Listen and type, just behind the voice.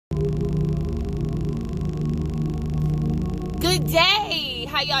today.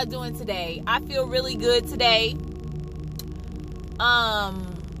 How y'all doing today? I feel really good today.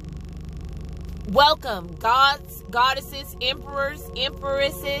 Welcome, gods, goddesses, emperors,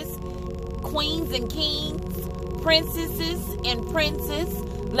 empresses, queens and kings, princesses and princes.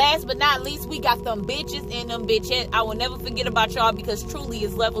 Last but not least, we got them bitches and them bitchettes. I will never forget about y'all because truly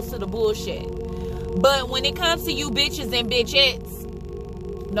it's levels to the bullshit. But when it comes to you bitches and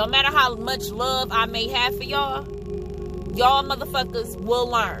bitchettes, no matter how much love I may have for y'all, y'all motherfuckers will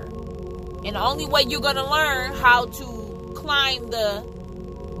learn. And the only way you're gonna learn how to climb the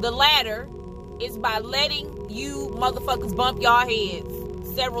ladder is by letting you motherfuckers bump y'all heads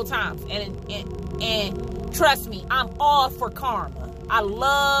several times. And trust me, I'm all for karma. I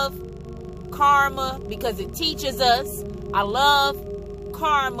love karma because it teaches us. I love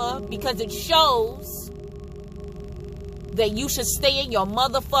karma because it shows that you should stay in your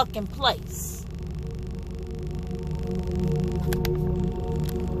motherfucking place.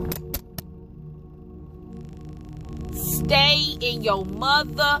 Stay in your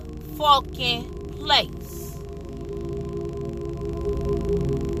motherfucking place.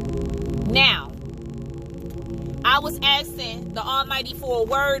 Now, I was asking the Almighty for a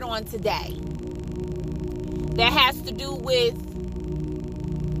word on today that has to do with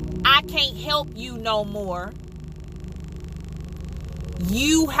I can't help you no more.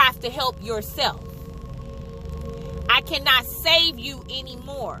 You have to help yourself. I cannot save you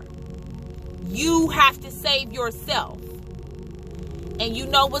anymore. You have to save yourself. And you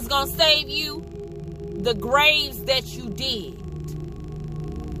know what's going to save you? The graves that you did.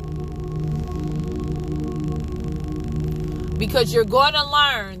 Because you're going to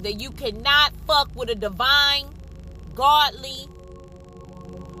learn that you cannot fuck with a divine, godly,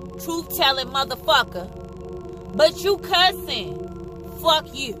 truth-telling motherfucker. But you cussing.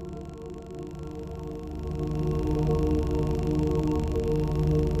 Fuck you.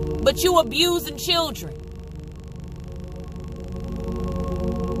 But you abusing children.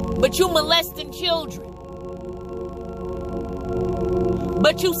 But you molesting children.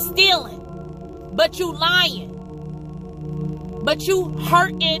 But you stealing. But you lying. But you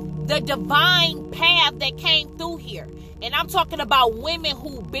hurting the divine path that came through here. And I'm talking about women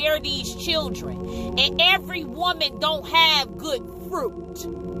who bear these children. And every woman don't have good fruit.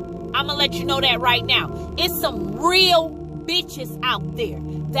 I'm going to let you know that right now. It's some real bitches out there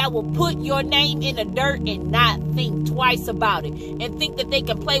that will put your name in the dirt and not think twice about it. And think that they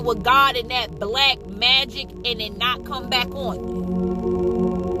can play with God and that black magic and then not come back on you.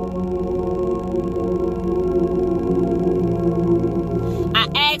 I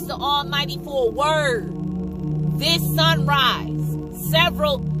asked the Almighty for a word this sunrise.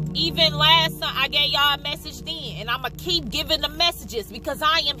 Several, even last night, I gave y'all a message then. And I'm going to keep giving the messages because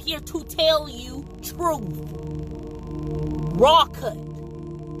I am here to tell you truth. Raw cut.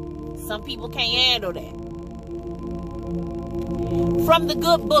 Some people can't handle that. From the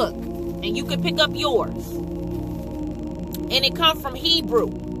good book. And you can pick up yours. And it comes from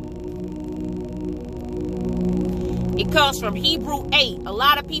Hebrew. It comes from Hebrew 8. A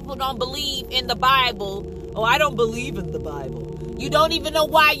lot of people don't believe in the Bible. Oh, I don't believe in the Bible. You don't even know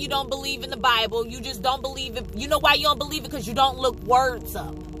why you don't believe in the Bible. You just don't believe it. You know why you don't believe it? Because you don't look words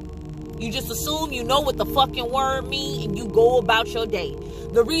up. You just assume you know what the fucking word means and you go about your day.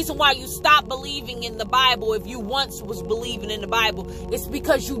 The reason why you stop believing in the Bible, if you once was believing in the Bible, is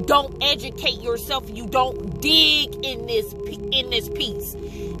because you don't educate yourself and you don't dig in this piece.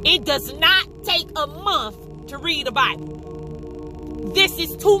 It does not take a month to read a Bible. This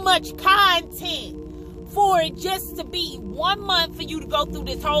is too much content for it just to be 1 month for you to go through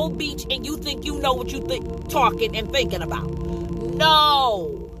this whole beach and you think you know what you talking and thinking about.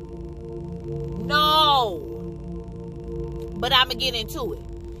 No. But I'm going to get into it.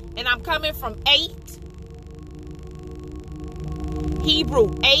 And I'm coming from 8. Hebrew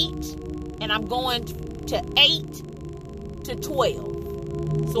 8. And I'm going to 8 to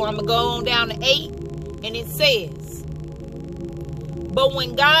 12. So I'm going to go on down to 8. And it says, but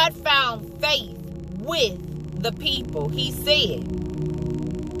when God found faith with the people, he said,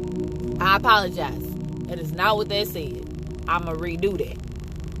 I apologize. That is not what that said. I'm going to redo that.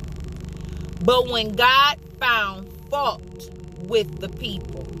 But when God found fault with the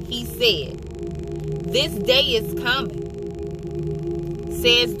people, he said, this day is coming,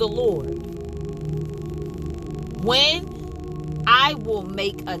 says the Lord, when I will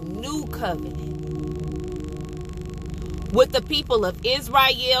make a new covenant with the people of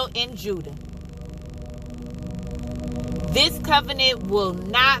Israel and Judah. This covenant will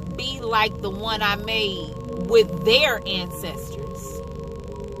not be like the one I made with their ancestors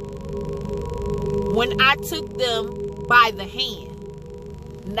when I took them by the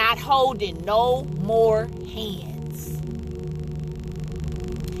hand, not holding no more hands,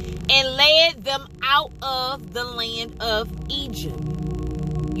 and led them out of the land of Egypt.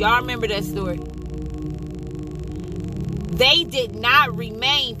 Y'all remember that story? They did not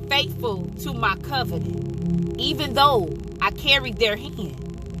remain faithful to my covenant, even though I carried their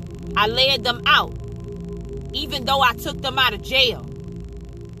hand. I led them out, even though I took them out of jail.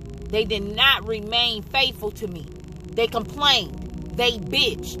 They did not remain faithful to me. They complained. They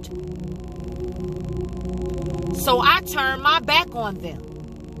bitched. So I turned my back on them,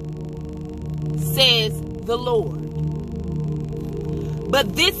 says the Lord.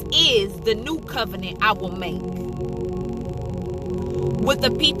 But this is the new covenant I will make with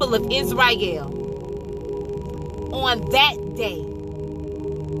the people of Israel on that day,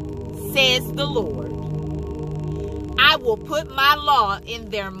 says the Lord. I will put my law in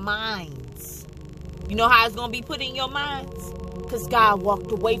their minds. You know how it's going to be put in your minds? Because God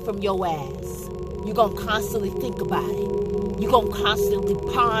walked away from your ass. You're going to constantly think about it. You're going to constantly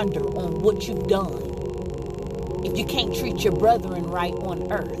ponder on what you've done. If you can't treat your brethren right on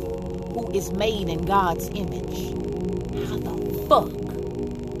earth, who is made in God's image, how the fuck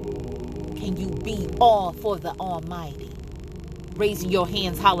can you be all for the Almighty? Raising your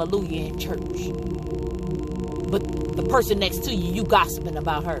hands, hallelujah, in church. But the person next to you, you gossiping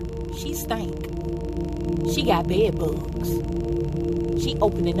about her. She stank. She got bed bugs. She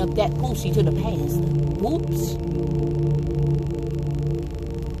opening up that pussy to the pastor. Whoops.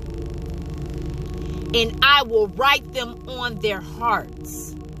 And I will write them on their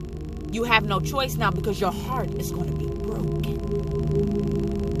hearts. You have no choice now because your heart is going to be broken.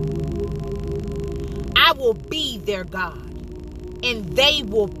 I will be their God, and they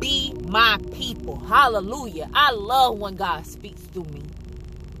will be my people. Hallelujah. I love when God speaks through me.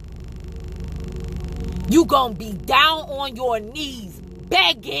 You gonna be down on your knees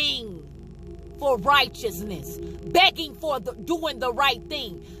begging for righteousness, begging for doing the right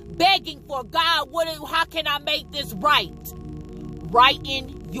thing, begging for God, how can I make this right?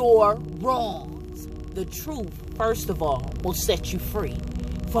 Righting your wrongs. The truth, first of all, will set you free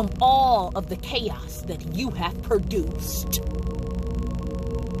from all of the chaos that you have produced.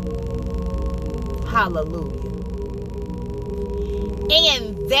 Hallelujah.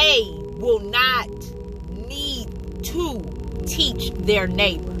 And they will not need to teach their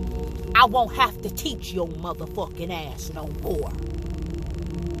neighbor. I won't have to teach your motherfucking ass no more.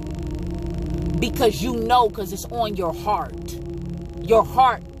 Because you know, because it's on your heart. Your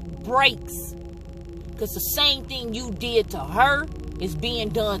heart breaks. Because the same thing you did to her is being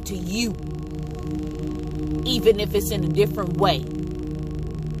done to you. Even if it's in a different way.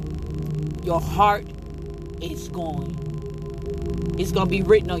 Your heart is going. It's going to be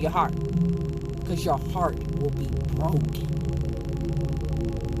written on your heart. Because your heart will be broken.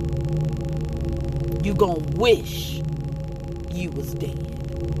 You're going to wish you was dead.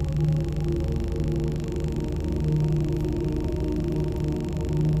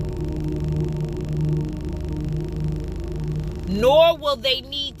 Nor will they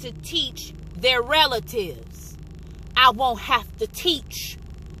need to teach their relatives. I won't have to teach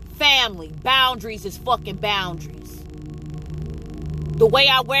family. Boundaries is fucking boundaries. The way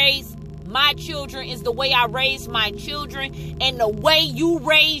I raise my children is the way I raise my children. And the way you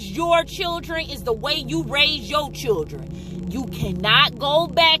raise your children is the way you raise your children. You cannot go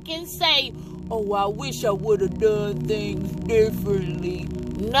back and say, oh, I wish I would have done things differently.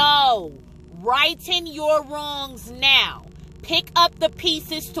 No. Righting your wrongs now. Pick up the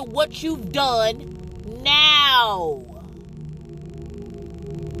pieces to what you've done now.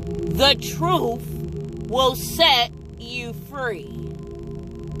 The truth will set you free.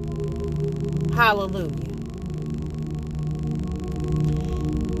 Hallelujah.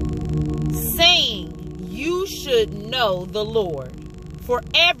 Saying you should know the Lord, for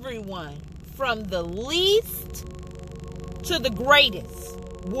everyone from the least to the greatest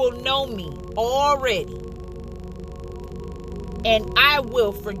will know me already. And I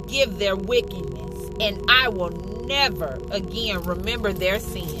will forgive their wickedness, and I will never again remember their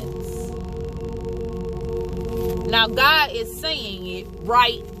sins. Now God is saying it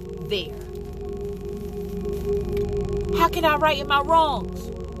right there. How can I right my wrongs?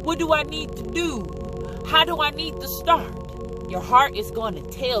 What do I need to do? How do I need to start? Your heart is going to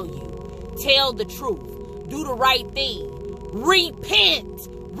tell you. Tell the truth. Do the right thing. Repent.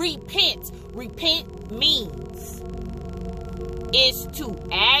 Repent. Repent means is to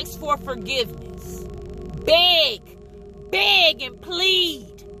ask for forgiveness. Beg and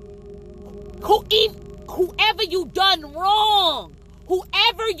plead. Whoever you done wrong,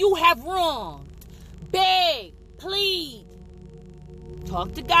 whoever you have wronged, beg, plead.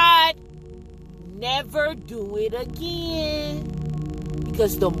 Talk to God. Never do it again.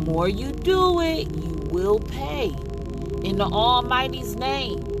 Because the more you do it, you will pay. In the Almighty's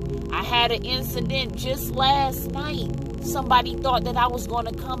name. I had an incident just last night. Somebody thought that I was going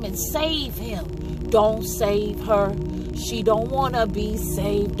to come and save him. Don't save her. She don't want to be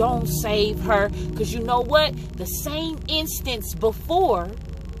saved. Don't save her. Because you know what? The same instance before,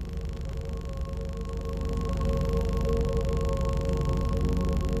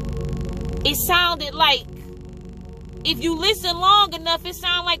 it sounded like, if you listen long enough, it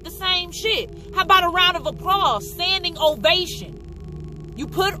sounded like the same shit. How about a round of applause? Standing ovation. You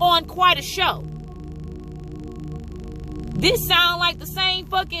put on quite a show. This sound like the same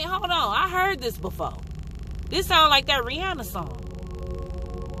fucking... Hold on. I heard this before. This sound like that Rihanna song.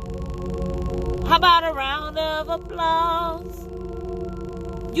 How about a round of applause?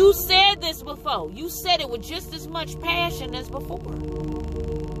 You said this before. You said it with just as much passion as before.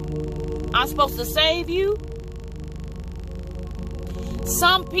 I'm supposed to save you?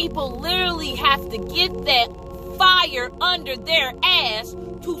 Some people literally have to get that fire under their ass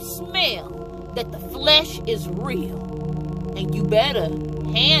to smell that the flesh is real. And you better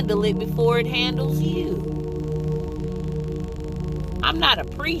handle it before it handles you. I'm not a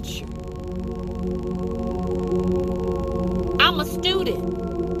preacher. I'm a student.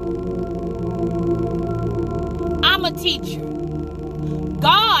 I'm a teacher.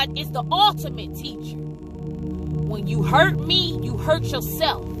 God is the ultimate teacher. When you hurt me, you hurt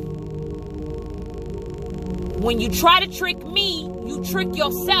yourself. When you try to trick me, you trick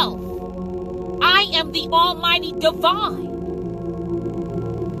yourself. I am the Almighty Divine.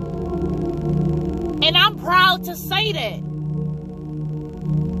 And I'm proud to say that.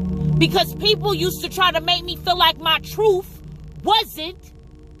 Because people used to try to make me feel like my truth wasn't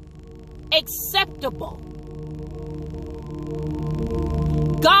acceptable.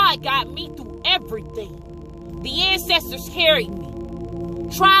 God got me through everything. The ancestors carried me.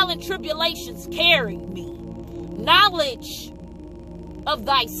 Trial and tribulations carried me. Knowledge of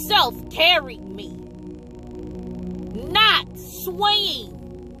thyself carried me. Not swaying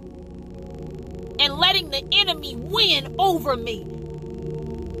and letting the enemy win over me.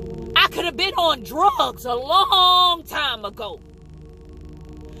 I could have been on drugs a long time ago.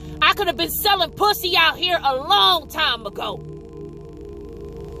 I could have been selling pussy out here a long time ago.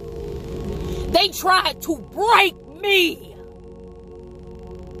 They tried to break me.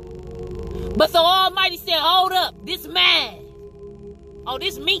 But the Almighty said, hold up, this man. Oh,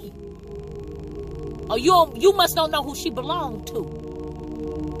 this me. Oh, you must don't know who she belonged to.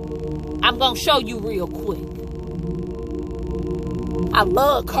 I'm going to show you real quick. I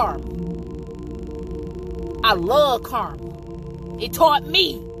love karma. I love karma. It taught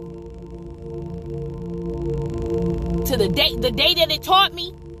me. To the day that it taught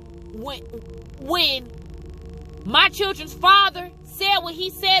me, when my children's father said what he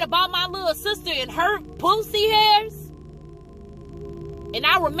said about my little sister and her pussy hairs. And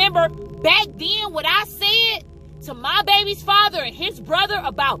I remember back then what I said to my baby's father and his brother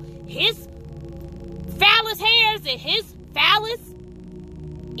about his phallus hairs and his phallus.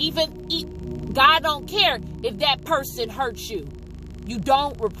 God don't care if that person hurts you. You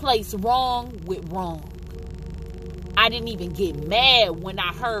don't replace wrong with wrong. I didn't even get mad when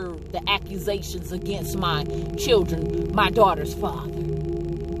I heard the accusations against my children, my daughter's father.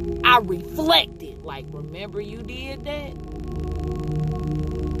 I reflected, like, remember you did that?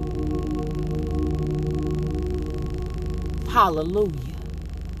 Hallelujah.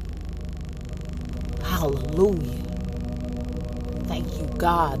 Hallelujah. Thank you,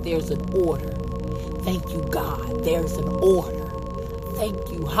 God, there's an order. Thank you, God, there's an order. Thank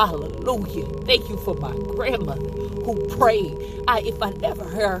you, hallelujah. Thank you for my grandmother who prayed. If I never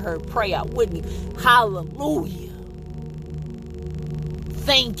heard her pray, I wouldn't. Hallelujah.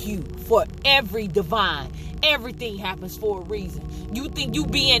 Thank you for every divine. Everything happens for a reason. You think you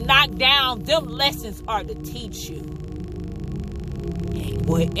being knocked down, them lessons are to teach you.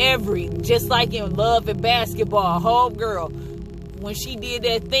 Just like in Love and Basketball, homegirl, when she did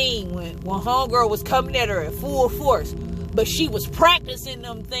that thing, when homegirl was coming at her at full force, but she was practicing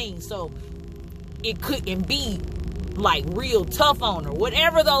them things, so it couldn't be like real tough on her.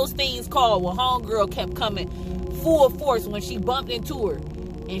 Whatever those things called, when homegirl kept coming full force when she bumped into her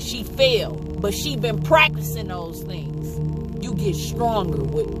and she fell. But she been practicing those things. You get stronger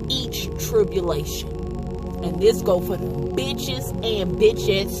with each tribulation. And this go for the bitches and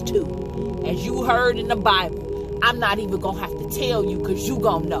bitchettes too. As you heard in the Bible, I'm not even going to have to tell you because you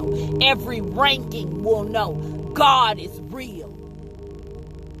going to know. Every ranking will know God is real.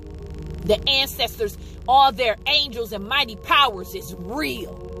 The ancestors, all their angels and mighty powers is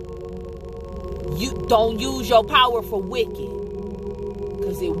real. You don't use your power for wicked,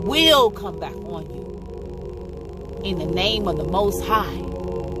 because it will come back on you. In the name of the Most High.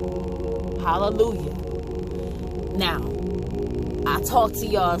 Hallelujah. Now, I'll talk to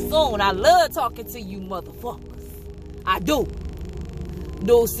y'all soon. I love talking to you motherfuckers. I do.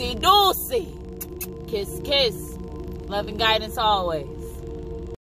 Doocy, doocy. Kiss, kiss. Love and guidance always.